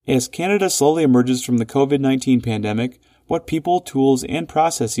As Canada slowly emerges from the COVID-19 pandemic, what people, tools, and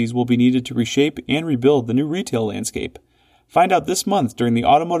processes will be needed to reshape and rebuild the new retail landscape? Find out this month during the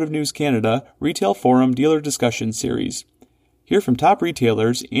Automotive News Canada Retail Forum Dealer Discussion Series. Hear from top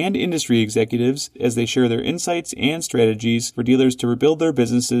retailers and industry executives as they share their insights and strategies for dealers to rebuild their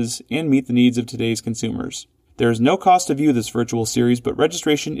businesses and meet the needs of today's consumers. There is no cost to view this virtual series, but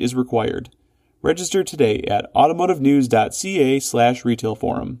registration is required. Register today at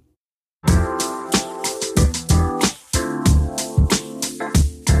automotivenews.ca/retailforum.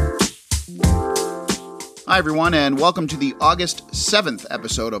 Hi, everyone, and welcome to the August 7th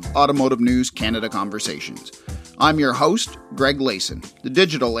episode of Automotive News Canada Conversations. I'm your host, Greg Layson, the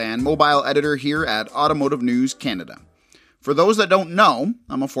digital and mobile editor here at Automotive News Canada. For those that don't know,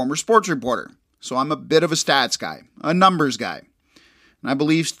 I'm a former sports reporter, so I'm a bit of a stats guy, a numbers guy. And I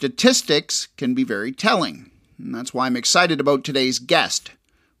believe statistics can be very telling, and that's why I'm excited about today's guest.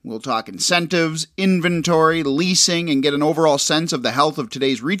 We'll talk incentives, inventory, leasing, and get an overall sense of the health of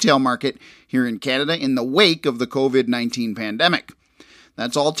today's retail market here in Canada in the wake of the COVID-19 pandemic.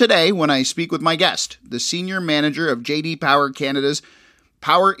 That's all today when I speak with my guest, the Senior Manager of J.D. Power Canada's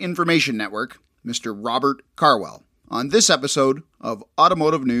Power Information Network, Mr. Robert Carwell, on this episode of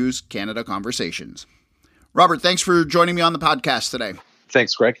Automotive News Canada Conversations. Robert, thanks for joining me on the podcast today.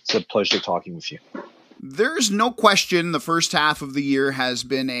 Thanks, Greg. It's a pleasure talking with you. There's no question the first half of the year has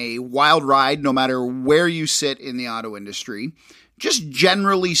been a wild ride, no matter where you sit in the auto industry. Just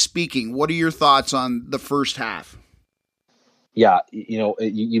generally speaking, what are your thoughts on the first half? Yeah,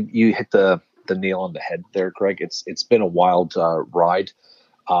 you hit the nail on the head there, Greg. It's been a wild ride.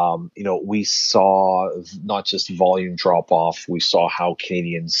 We saw not just volume drop off, we saw how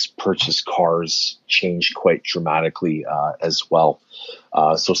Canadians purchase cars change quite dramatically as well.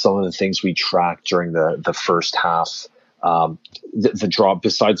 So some of the things we tracked during the first half, the drop,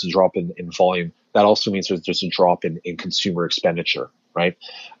 besides the drop in volume, that also means there's a drop in consumer expenditure, right?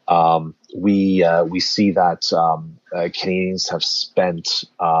 We see that Canadians have spent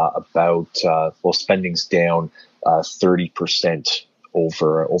spending's down 30%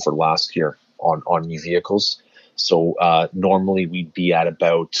 over last year on new vehicles. So normally we'd be at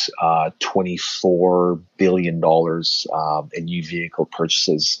about $24 billion in new vehicle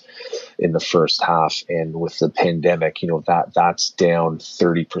purchases in the first half, and with the pandemic, that's down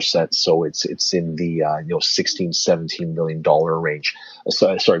 30%. So it's in the $16-17 billion range.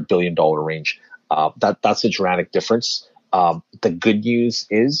 Billion dollar range. That's a dramatic difference. The good news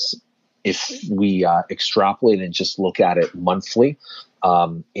is, if we extrapolate and just look at it monthly,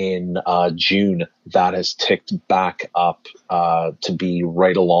 in June, that has ticked back up to be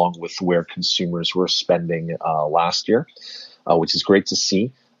right along with where consumers were spending last year, which is great to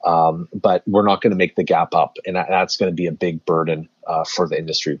see. But we're not going to make the gap up, and that's going to be a big burden for the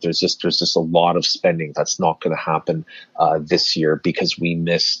industry. There's just a lot of spending that's not going to happen this year because we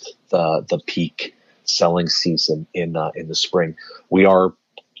missed the peak selling season in the spring. We are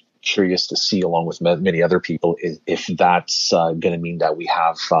curious to see, along with many other people, if that's going to mean that we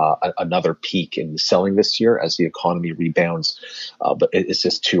have another peak in selling this year as the economy rebounds. But it's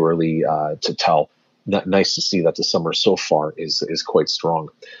just too early to tell. Nice to see that the summer so far is quite strong.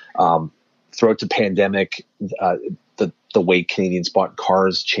 Throughout the pandemic, the way Canadians bought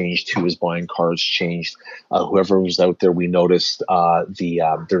cars changed. Who was buying cars changed. Whoever was out there, we noticed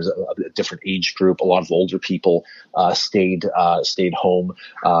there's a different age group. A lot of older people stayed home,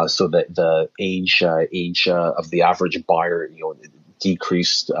 so that the age of the average buyer,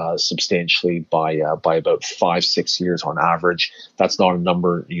 decreased substantially by about 5-6 years on average. That's not a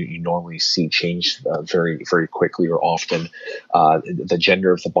number you normally see change very, very quickly or often. The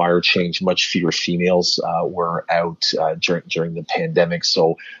gender of the buyer changed. Much fewer females were out during the pandemic,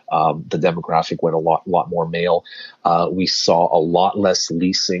 so the demographic went a lot more male. We saw a lot less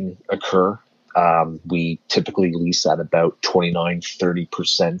leasing occur. We typically lease at about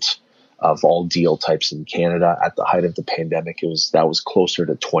 29-30% of all deal types in Canada. At the height of the pandemic, that was closer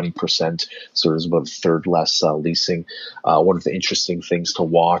to 20%, so there's about a third less leasing. One of the interesting things to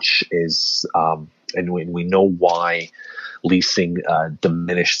watch is, and we know why leasing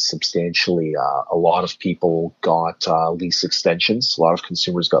diminished substantially. A lot of people got lease extensions. A lot of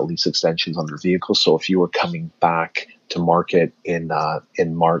consumers got lease extensions on their vehicles. So if you were coming back to market in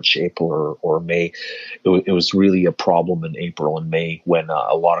March, April, or May, it was really a problem in April and May when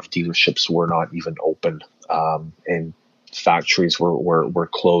a lot of dealerships were not even open, and factories were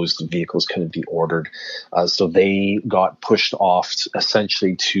closed and vehicles couldn't be ordered. So they got pushed off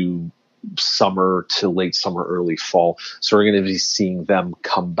essentially to summer to late summer, early fall. So we're going to be seeing them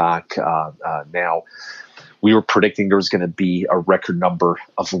come back now. we were predicting there was going to be a record number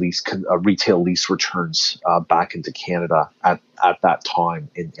of retail lease returns back into Canada at that time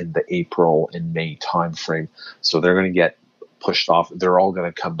in the April and May timeframe. So they're going to get pushed off. They're all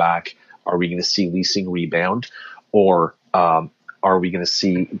going to come back. Are we going to see leasing rebound, or are we going to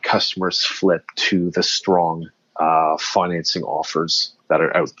see customers flip to the strong financing offers that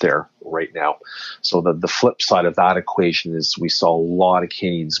are out there right now? So the flip side of that equation is we saw a lot of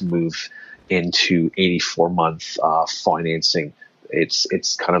Canadians move into 84-month financing.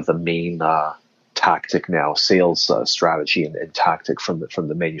 It's kind of the main tactic now, sales strategy and tactic from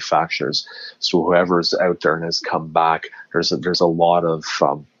the manufacturers. So whoever's out there and has come back, there's a lot of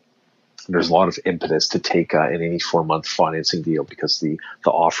impetus to take an 84-month financing deal because the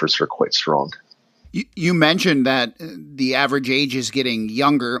offers are quite strong. You mentioned that the average age is getting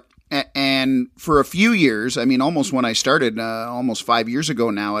younger. And for a few years, I mean, almost when I started, almost 5 years ago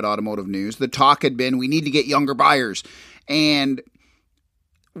now at Automotive News, the talk had been we need to get younger buyers. And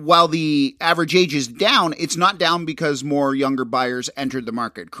while the average age is down, it's not down because more younger buyers entered the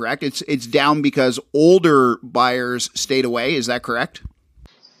market, correct? It's down because older buyers stayed away. Is that correct?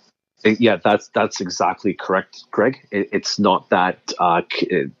 Yeah, that's exactly correct, Greg. It's not that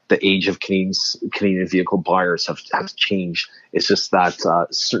the age of Canadian vehicle buyers have changed. It's just that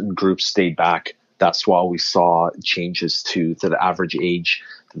certain groups stayed back. That's why we saw changes to the average age,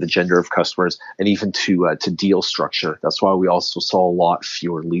 to the gender of customers, and even to deal structure. That's why we also saw a lot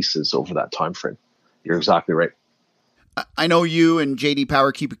fewer leases over that time frame. You're exactly right. I know you and JD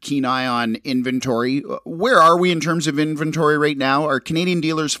Power keep a keen eye on inventory. Where are we in terms of inventory right now? Are Canadian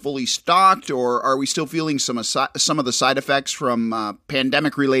dealers fully stocked, or are we still feeling some of the side effects from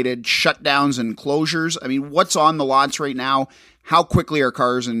pandemic-related shutdowns and closures? I mean, what's on the lots right now? How quickly are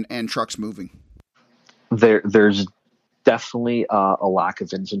cars and trucks moving? There's definitely a lack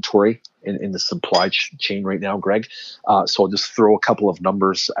of inventory in the supply chain right now, Greg. So I'll just throw a couple of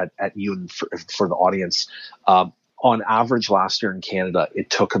numbers at you and for the audience. On average, last year in Canada,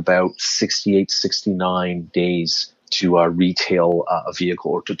 it took about 68, 69 days to retail a vehicle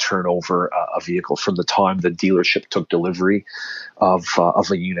or to turn over a vehicle from the time the dealership took delivery of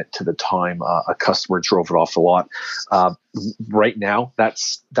a unit to the time a customer drove it off the lot. Right now,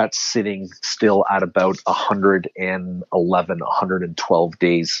 that's sitting still at about 111, 112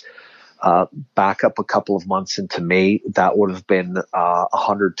 days. Back up a couple of months into May, that would have been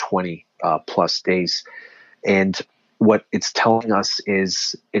 120 plus days. And what it's telling us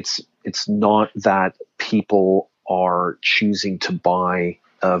is it's not that people are choosing to buy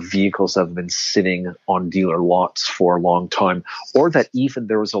vehicles that have been sitting on dealer lots for a long time, or that even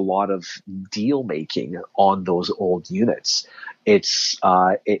there was a lot of deal making on those old units. It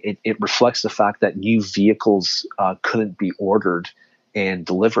reflects the fact that new vehicles couldn't be ordered and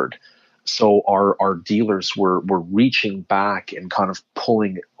delivered. So our dealers were reaching back and kind of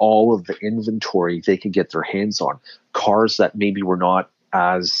pulling all of the inventory they could get their hands on. Cars that maybe were not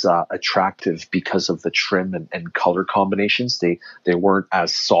as attractive because of the trim and color combinations. They weren't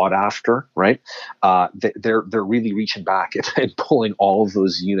as sought after, right? They're really reaching back and pulling all of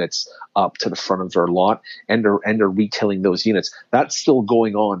those units up to the front of their lot and are retailing those units. That's still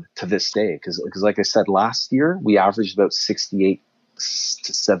going on to this day because like I said, last year we averaged about 68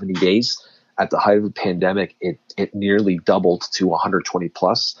 to 70 days. At the height of the pandemic, it nearly doubled to 120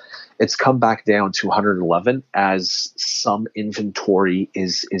 plus. It's come back down to 111 as some inventory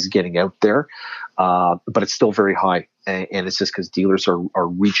is getting out there, but it's still very high. And it's just because dealers are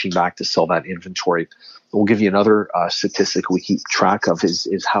reaching back to sell that inventory. We'll give you another statistic we keep track of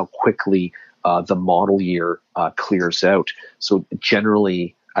is how quickly the model year clears out. So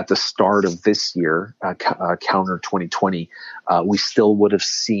generally, at the start of this year, calendar 2020, we still would have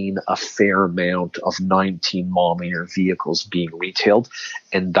seen a fair amount of 19 model year vehicles being retailed,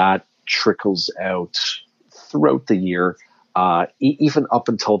 and that trickles out throughout the year. Even up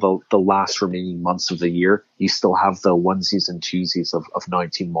until the last remaining months of the year, you still have the onesies and twosies of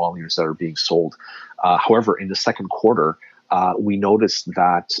 19 model years that are being sold. However, in the second quarter, we noticed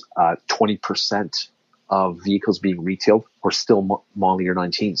that 20% of vehicles being retailed were still model year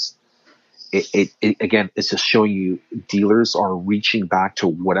 19s. Again, it's just showing you dealers are reaching back to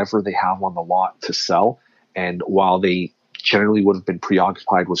whatever they have on the lot to sell. And while they generally would have been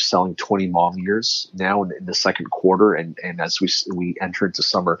preoccupied with selling 20 model years now in the second quarter, and as we enter into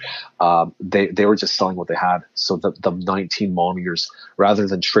summer, they were just selling what they had. So the 19 model years, rather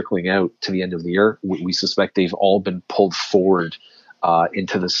than trickling out to the end of the year, we suspect they've all been pulled forward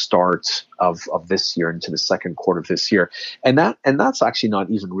into the start of this year, into the second quarter of this year. And that's actually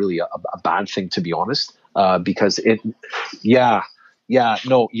not even really a bad thing, to be honest, because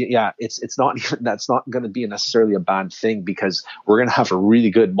It's not even, that's not going to be necessarily a bad thing, because we're going to have a really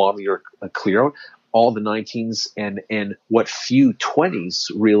good model year clear out. All the 19s and what few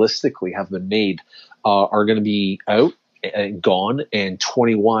 20s realistically have been made are going to be out and gone, and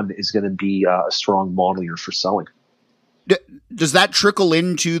 21 is going to be a strong model year for selling. Does that trickle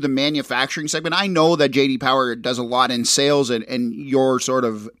into the manufacturing segment? I know that JD Power does a lot in sales, and your sort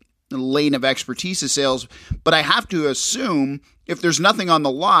of lane of expertise is sales, but I have to assume if there's nothing on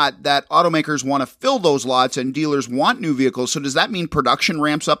the lot, that automakers want to fill those lots and dealers want new vehicles. So does that mean production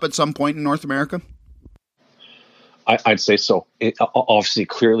ramps up at some point in North America? I'd say so. Obviously,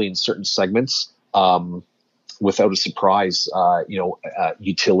 clearly in certain segments, without a surprise,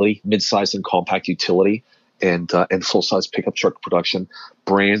 utility, mid-size and compact utility, and full-size pickup truck production,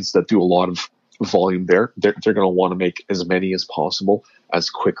 brands that do a lot of volume there, they're going to want to make as many as possible, as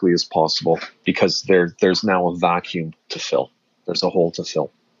quickly as possible, because there's now a vacuum to fill. There's a hole to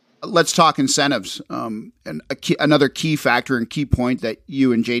fill. Let's talk incentives. And another key factor and key point that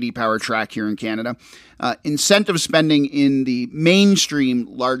you and JD Power track here in Canada. Incentive spending in the mainstream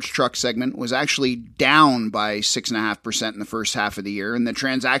large truck segment was actually down by 6.5% in the first half of the year, and the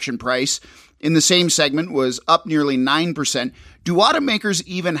transaction price in the same segment was up nearly 9%. Do automakers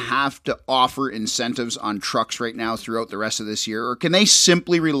even have to offer incentives on trucks right now throughout the rest of this year, or can they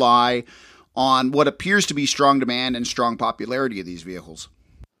simply rely on what appears to be strong demand and strong popularity of these vehicles?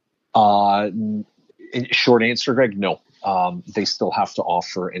 Short answer, Greg, no. They still have to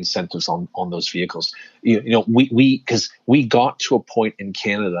offer incentives on those vehicles. Because we got to a point in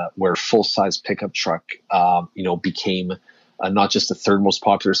Canada where full-size pickup truck, became not just the third most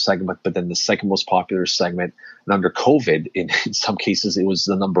popular segment, but then the second most popular segment. And under COVID, in some cases, it was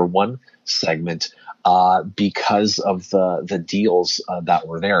the number one segment because of the deals that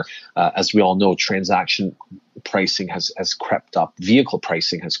were there. As we all know, transaction pricing has crept up. Vehicle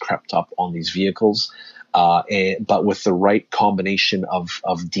pricing has crept up on these vehicles. But with the right combination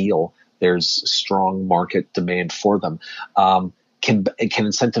of deal, there's strong market demand for them. Can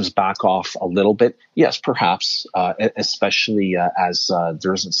incentives back off a little bit? Yes, perhaps, especially as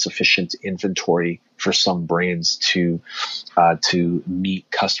there isn't sufficient inventory for some brands to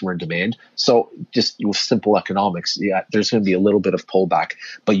meet customer demand. So just with simple economics, there's going to be a little bit of pullback,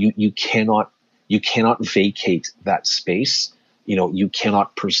 but you cannot vacate that space. You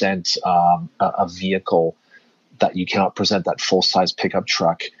cannot present a vehicle that full-size pickup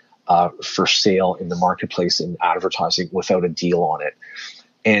truck for sale in the marketplace in advertising without a deal on it.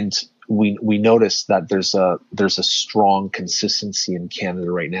 And we notice that there's a strong consistency in Canada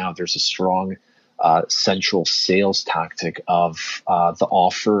right now. There's a strong central sales tactic of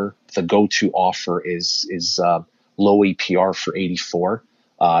the go-to offer is low APR for 84,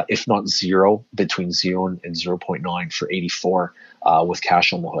 if not zero, between 0 and 0.9 for 84 with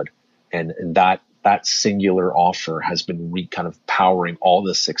cash on the hood. And that singular offer has been kind of powering all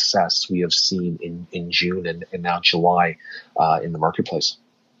the success we have seen in June and now July in the marketplace.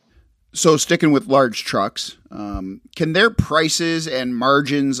 So sticking with large trucks, can their prices and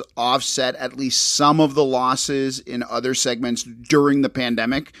margins offset at least some of the losses in other segments during the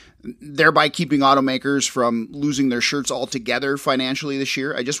pandemic, thereby keeping automakers from losing their shirts altogether financially this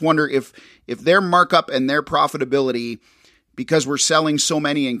year? I just wonder if their markup and their profitability, because we're selling so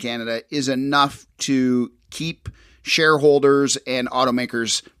many in Canada, is enough to keep shareholders and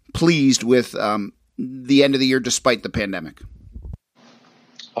automakers pleased with the end of the year despite the pandemic.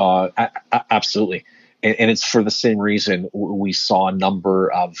 Absolutely. And it's for the same reason we saw a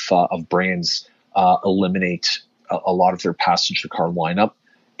number of brands eliminate a lot of their passenger car lineup.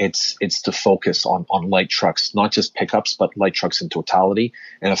 It's to focus on light trucks, not just pickups, but light trucks in totality.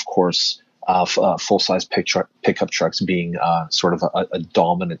 And of course, full-size pickup trucks being sort of a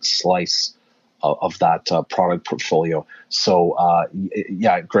dominant slice of that product portfolio. So,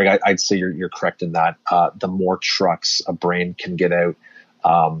 Greg, I'd say you're correct in that. The more trucks a brand can get out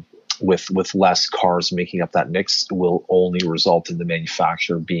with less cars making up that mix will only result in the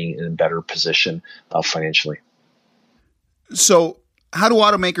manufacturer being in a better position financially. So how do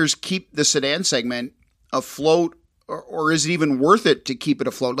automakers keep the sedan segment afloat, or is it even worth it to keep it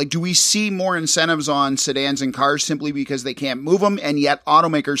afloat? Like, do we see more incentives on sedans and cars simply because they can't move them, and yet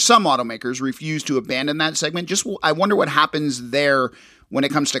some automakers refuse to abandon that segment? I wonder what happens there when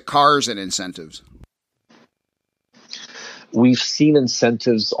it comes to cars and incentives. We've seen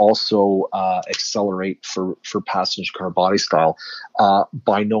incentives also accelerate for passenger car body style.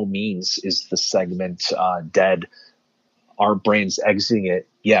 By no means is the segment dead. Are brands exiting it?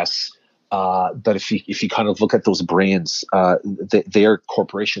 Yes. But if you kind of look at those brands, they are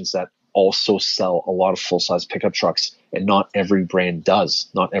corporations that also sell a lot of full-size pickup trucks, and not every brand does.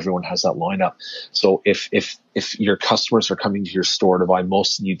 Not everyone has that lineup. So if your customers are coming to your store to buy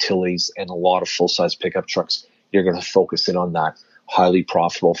most utilities and a lot of full-size pickup trucks, you're going to focus in on that. Highly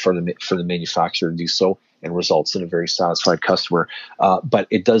profitable for the manufacturer to do so, and results in a very satisfied customer. But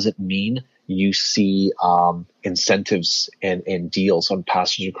it doesn't mean you see incentives and deals on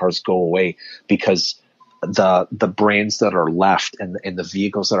passenger cars go away, because the brands that are left and the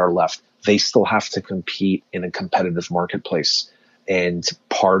vehicles that are left, they still have to compete in a competitive marketplace. And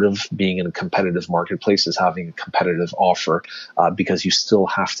part of being in a competitive marketplace is having a competitive offer, because you still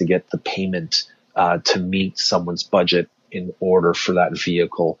have to get the payment to meet someone's budget in order for that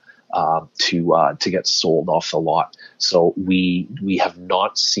vehicle to get sold off the lot. So we have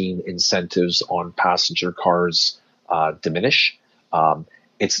not seen incentives on passenger cars diminish.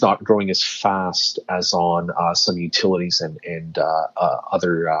 It's not growing as fast as on some utilities and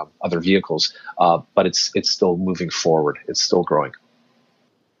other vehicles, but it's still moving forward. It's still growing.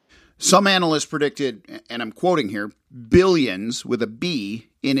 Some analysts predicted, and I'm quoting here, billions with a B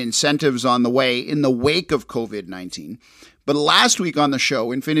in incentives on the way in the wake of COVID-19. But last week on the show,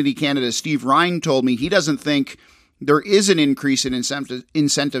 Infiniti Canada's Steve Ryan told me he doesn't think there is an increase in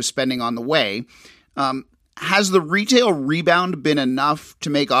incentive spending on the way. Has the retail rebound been enough to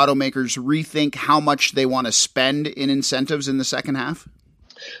make automakers rethink how much they want to spend in incentives in the second half?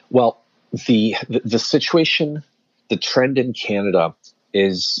 Well, the situation, the trend in Canada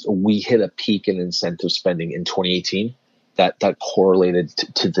is we hit a peak in incentive spending in 2018 that correlated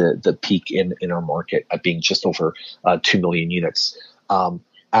to the peak in our market at being just over 2 million units.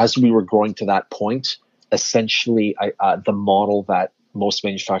 As we were growing to that point, essentially the model that most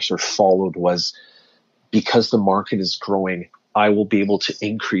manufacturers followed was, because the market is growing, I will be able to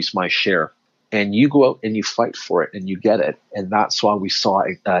increase my share. And you go out and you fight for it and you get it. And that's why we saw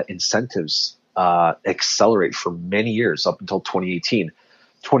incentives accelerate for many years up until 2018.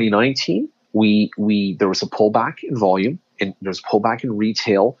 2019, there was a pullback in volume, and there's a pullback in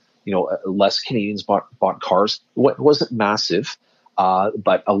retail. Less Canadians bought cars. It wasn't massive,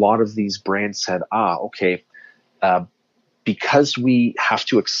 but a lot of these brands said, okay, because we have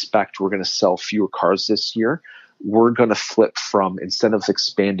to expect we're going to sell fewer cars this year, we're going to flip from, instead of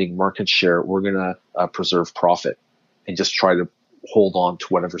expanding market share, we're going to preserve profit and just try to hold on to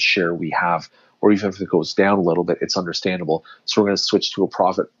whatever share we have. Or even if it goes down a little bit, it's understandable. So we're going to switch to a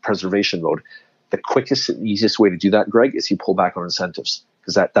profit preservation mode. The quickest and easiest way to do that, Greg, is you pull back on incentives,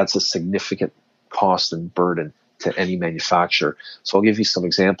 because that's a significant cost and burden to any manufacturer. So I'll give you some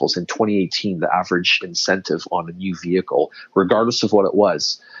examples. In 2018, the average incentive on a new vehicle, regardless of what it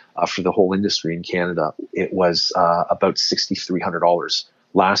was, for the whole industry in Canada, it was about $6,300.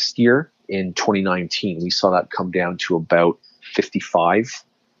 Last year, in 2019, we saw that come down to about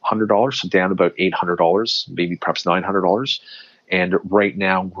 $5,500, so down about $800, maybe perhaps $900. And right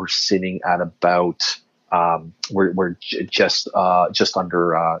now we're sitting at about we're just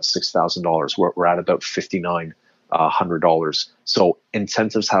under $6,000. We're at about $5,900. So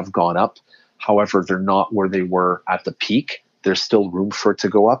incentives have gone up. However, they're not where they were at the peak. There's still room for it to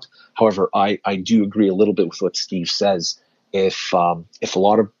go up. However, I do agree a little bit with what Steve says. If a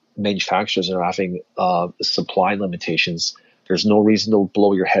lot of manufacturers are having supply limitations, there's no reason to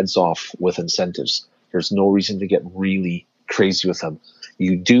blow your heads off with incentives. There's no reason to get really crazy with them.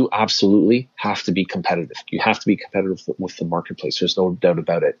 You do absolutely have to be competitive. You have to be competitive with the marketplace. There's no doubt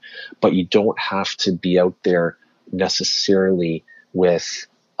about it. But you don't have to be out there necessarily with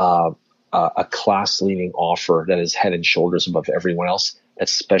a class-leading offer that is head and shoulders above everyone else,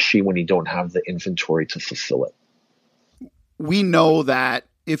 especially when you don't have the inventory to fulfill it. We know that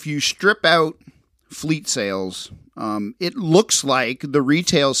if you strip out fleet sales, it looks like the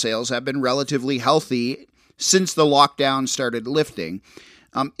retail sales have been relatively healthy since the lockdown started lifting.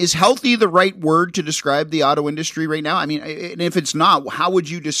 Is healthy the right word to describe the auto industry right now? I mean, and if it's not, how would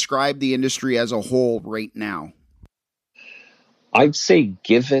you describe the industry as a whole right now? I'd say,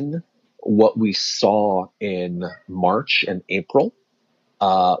 given what we saw in March and April,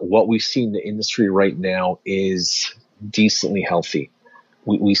 what we see in the industry right now is decently healthy.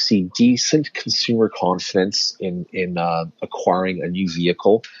 We see decent consumer confidence in acquiring a new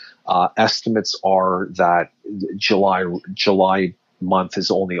vehicle. Estimates are that July month is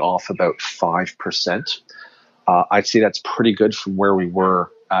only off about 5%. I'd say that's pretty good from where we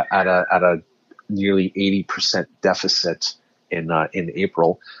were at a nearly 80% deficit in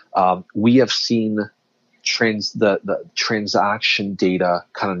April. We have seen the transaction data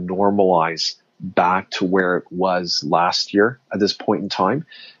kind of normalize back to where it was last year at this point in time,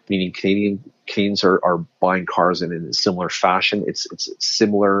 meaning Canadians are buying cars in a similar fashion. It's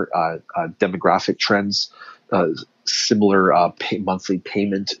similar demographic trends, similar monthly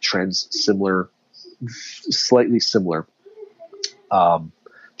payment trends, slightly similar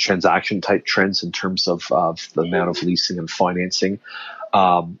transaction type trends in terms of the amount of leasing and financing.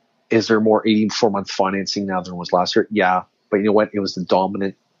 Is there more 84-month financing now than was last year? Yeah, but you know what? It was the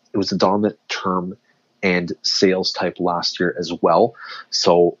dominant term and sales type last year as well.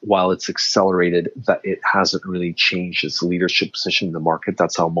 So while it's accelerated, that it hasn't really changed its leadership position in the market.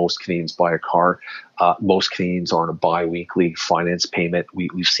 That's how most Canadians buy a car. Most Canadians are on a bi-weekly finance payment.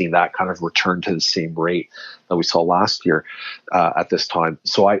 We've seen that kind of return to the same rate that we saw last year at this time.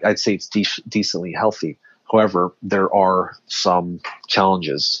 So I'd say it's decently healthy. However, there are some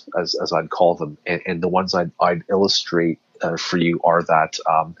challenges, as I'd call them, and the ones I'd illustrate for you are that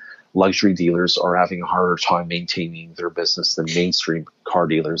luxury dealers are having a harder time maintaining their business than mainstream car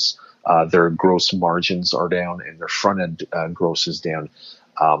dealers. Their gross margins are down and their front-end gross is down.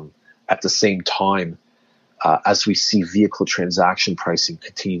 At the same time, as we see vehicle transaction pricing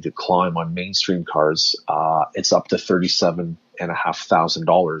continue to climb on mainstream cars, it's up to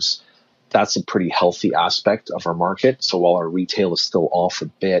 $37,500. That's a pretty healthy aspect of our market. So while our retail is still off a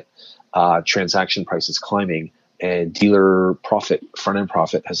bit, transaction price is climbing, and dealer profit, front-end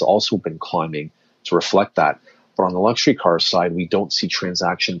profit, has also been climbing to reflect that. But on the luxury car side, we don't see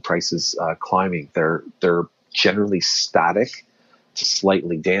transaction prices climbing. They're generally static to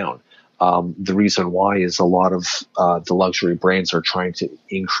slightly down. The reason why is a lot of the luxury brands are trying to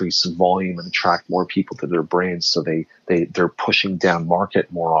increase volume and attract more people to their brands. So they're pushing down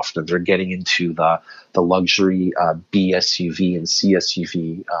market more often. They're getting into the luxury B SUV and C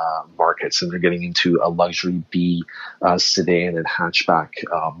SUV markets, and they're getting into a luxury B sedan and hatchback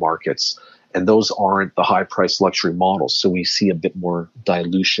markets. And those aren't the high-priced luxury models. So we see a bit more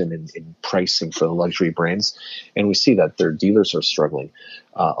dilution in pricing for the luxury brands. And we see that their dealers are struggling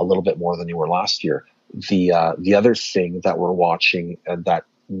a little bit more than they were last year. The other thing that we're watching and that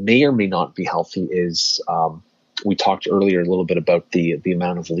may or may not be healthy is we talked earlier a little bit about the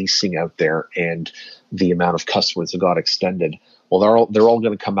amount of leasing out there and the amount of customers that got extended. Well, they're all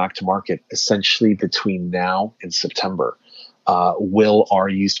going to come back to market essentially between now and September. Will our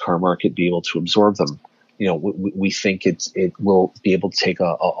used car market be able to absorb them? You know, we think it will be able to take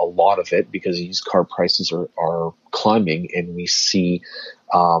a lot of it because used car prices are climbing, and we see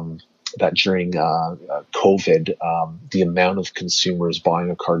that during COVID, the amount of consumers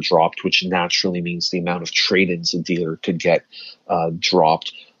buying a car dropped, which naturally means the amount of trade-ins a dealer could get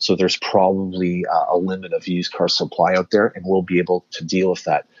dropped. So there's probably a limit of used car supply out there, and we'll be able to deal with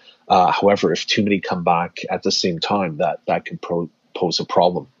that. However, if too many come back at the same time, that could pose a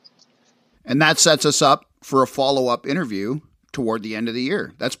problem. And that sets us up for a follow-up interview toward the end of the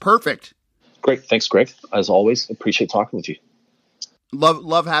year. That's perfect. Great. Thanks, Greg. As always, appreciate talking with you.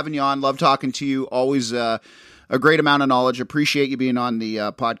 Love having you on. Love talking to you. Always a great amount of knowledge. Appreciate you being on the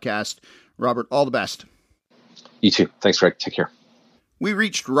podcast. Robert, all the best. You too. Thanks, Greg. Take care. We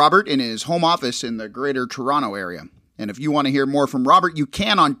reached Robert in his home office in the Greater Toronto area. And if you want to hear more from Robert, you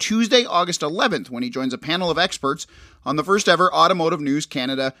can on Tuesday, August 11th, when he joins a panel of experts on the first ever Automotive News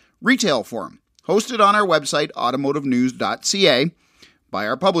Canada Retail Forum, hosted on our website, automotivenews.ca, by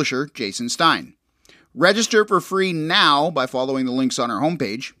our publisher, Jason Stein. Register for free now by following the links on our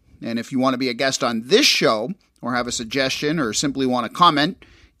homepage. And if you want to be a guest on this show, or have a suggestion, or simply want to comment,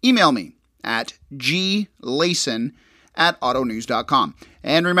 email me at glayson@autonews.com.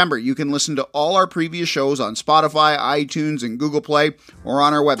 And remember, you can listen to all our previous shows on Spotify, iTunes, and Google Play, or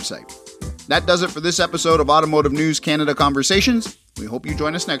on our website. That does it for this episode of Automotive News Canada Conversations. We hope you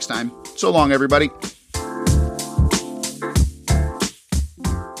join us next time. So long, everybody.